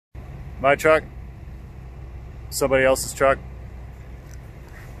my truck, somebody else's truck.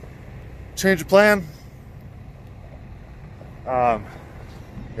 Change of plan.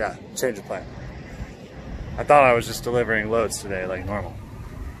 Yeah, change of plan. I thought I was just delivering loads today like normal,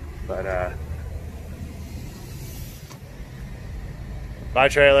 but my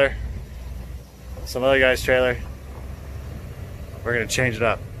trailer, some other guy's trailer, we're gonna change it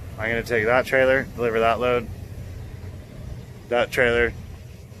up. I'm gonna take that trailer, deliver that load, that trailer,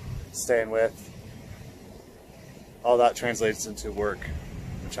 staying with. All that translates into work,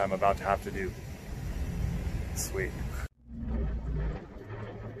 which I'm about to have to do. Sweet.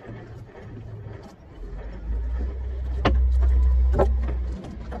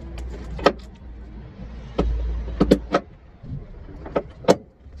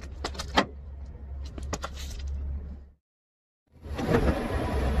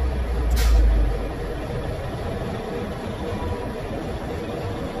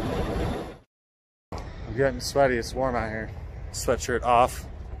 I'm getting sweaty, it's warm out here. Sweatshirt off.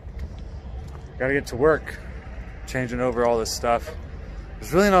 Gotta get to work, changing over all this stuff.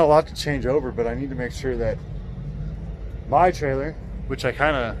 There's really not a lot to change over, but I need to make sure that my trailer, which I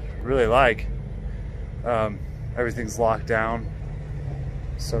kind of really like, everything's locked down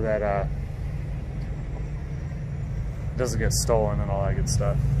so that it doesn't get stolen and all that good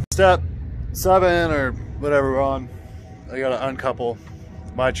stuff. Step 7 or whatever we're on, I gotta uncouple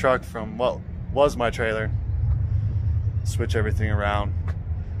my truck from what was my trailer, switch everything around.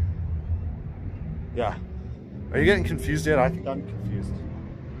 Yeah. Are you getting confused yet? I think I'm confused.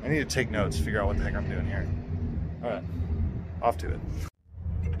 I need to take notes, figure out what the heck I'm doing here. All right, off to it.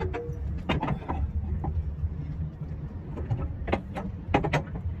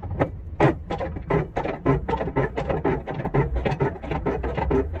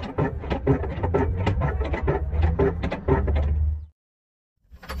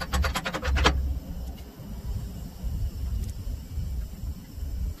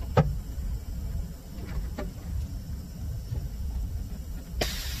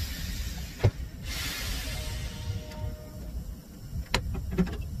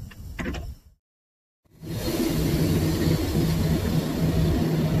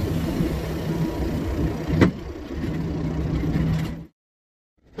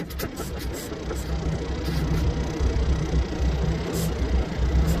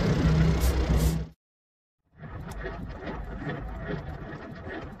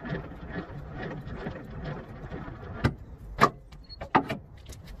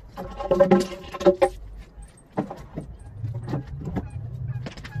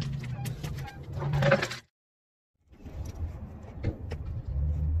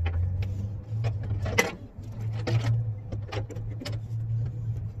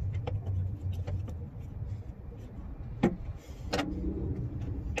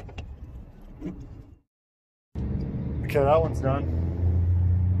 Okay, that one's done.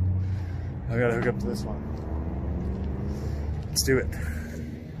 I gotta hook up to this one. Let's do it.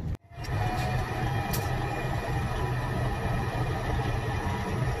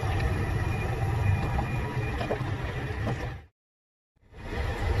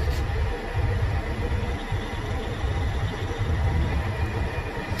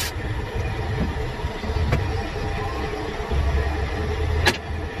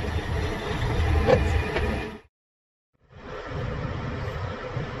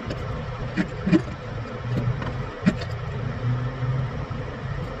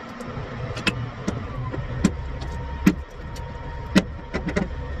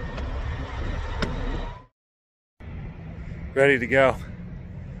 Ready to go.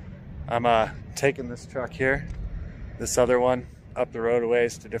 I'm taking this truck here, this other one, up the road a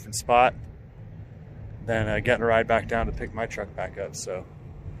ways to a different spot, then getting a ride back down to pick my truck back up. So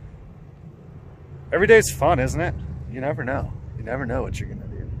every day's fun, isn't it? You never know. You never know what you're gonna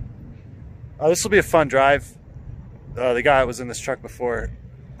do. This will be a fun drive. The guy that was in this truck before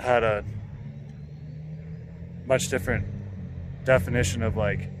had a much different definition of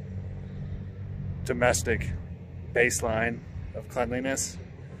like domestic baseline of cleanliness.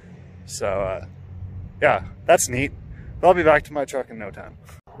 So yeah, that's neat. But I'll be back to my truck in no time.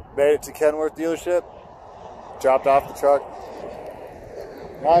 Made it to Kenworth dealership, dropped off the truck.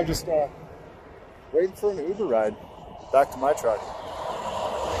 Now I'm just waiting for an Uber ride back to my truck.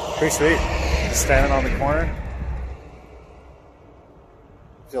 Pretty sweet. Just standing on the corner.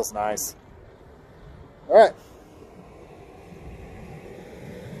 Feels nice. All right.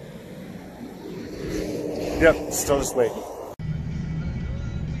 Yep, still just waiting.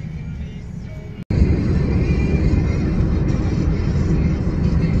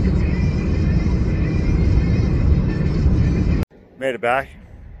 Made it back.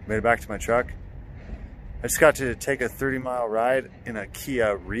 Made it back to my truck. I just got to take a 30-mile ride in a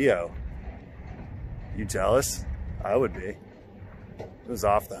Kia Rio. You jealous? I would be. It was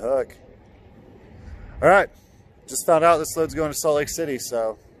off the hook. All right, just found out this load's going to Salt Lake City,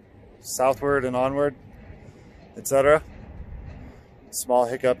 so southward and onward, etc. Small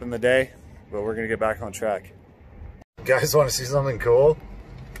hiccup in the day, but we're gonna get back on track. Guys, want to see something cool?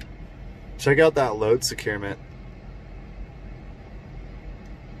 Check out that load securement.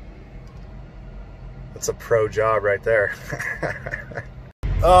 That's a pro job right there.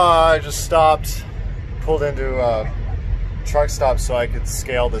 I just stopped, pulled into a truck stop so I could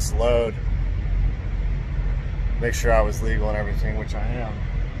scale this load. Make sure I was legal and everything, which I am.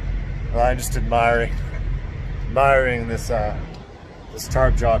 I'm just admiring this this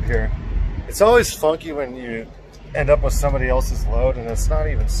tarp job here. It's always funky when you end up with somebody else's load, and it's not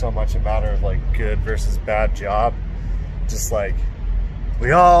even so much a matter of like good versus bad job. Just like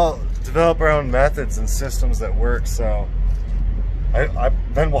we all develop our own methods and systems that work. So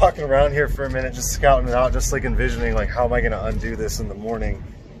I've been walking around here for a minute, just scouting it out, just like envisioning like how am I going to undo this in the morning.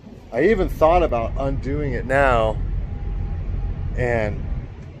 I even thought about undoing it now and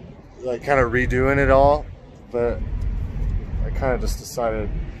like kind of redoing it all, but I kind of just decided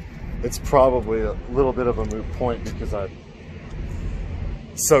it's probably a little bit of a moot point because I'm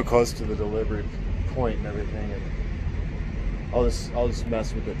so close to the delivery point and everything, and I'll just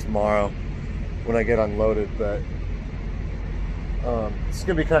mess with it tomorrow when I get unloaded. But it's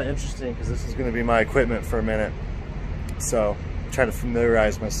gonna be kind of interesting because this is gonna be my equipment for a minute, so I'm trying to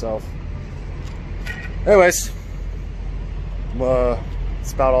familiarize myself. Anyways,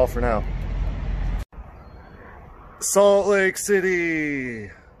 it's about all for now. Salt Lake City.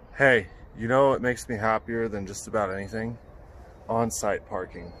 Hey, you know what makes me happier than just about anything? On-site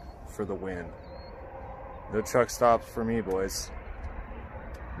parking for the win. No truck stops for me, boys.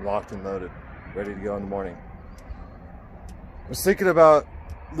 Locked and loaded, ready to go in the morning. I was thinking about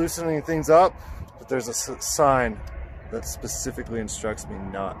loosening things up, but there's a sign that specifically instructs me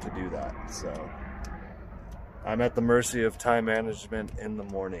not to do that. So I'm at the mercy of time management in the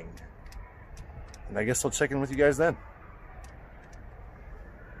morning. And I guess I'll check in with you guys then.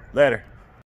 Later.